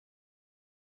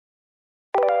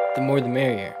The more the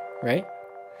merrier, right?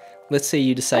 Let's say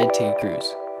you decide to take a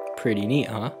cruise. Pretty neat,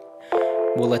 huh?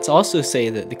 Well, let's also say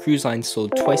that the cruise line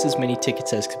sold twice as many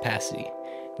tickets as capacity.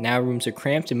 Now rooms are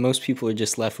cramped and most people are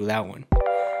just left without one.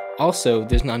 Also,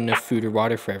 there's not enough food or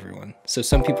water for everyone, so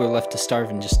some people are left to starve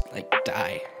and just,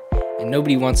 die. And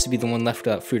nobody wants to be the one left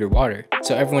without food or water,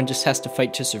 so everyone just has to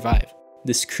fight to survive.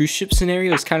 This cruise ship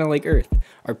scenario is kind of like Earth.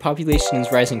 Our population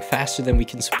is rising faster than we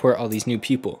can support all these new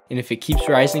people, and if it keeps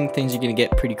rising, things are going to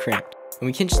get pretty cramped. And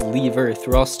we can't just leave Earth,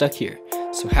 we're all stuck here.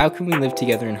 So how can we live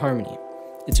together in harmony?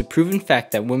 It's a proven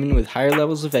fact that women with higher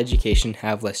levels of education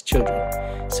have less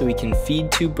children. So we can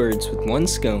feed two birds with one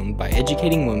stone by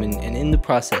educating women and in the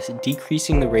process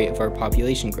decreasing the rate of our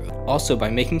population growth. Also, by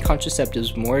making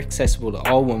contraceptives more accessible to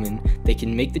all women, they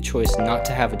can make the choice not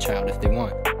to have a child if they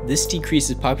want. This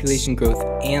decreases population growth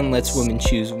and lets women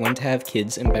choose when to have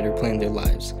kids and better plan their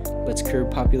lives. Let's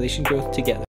curb population growth together.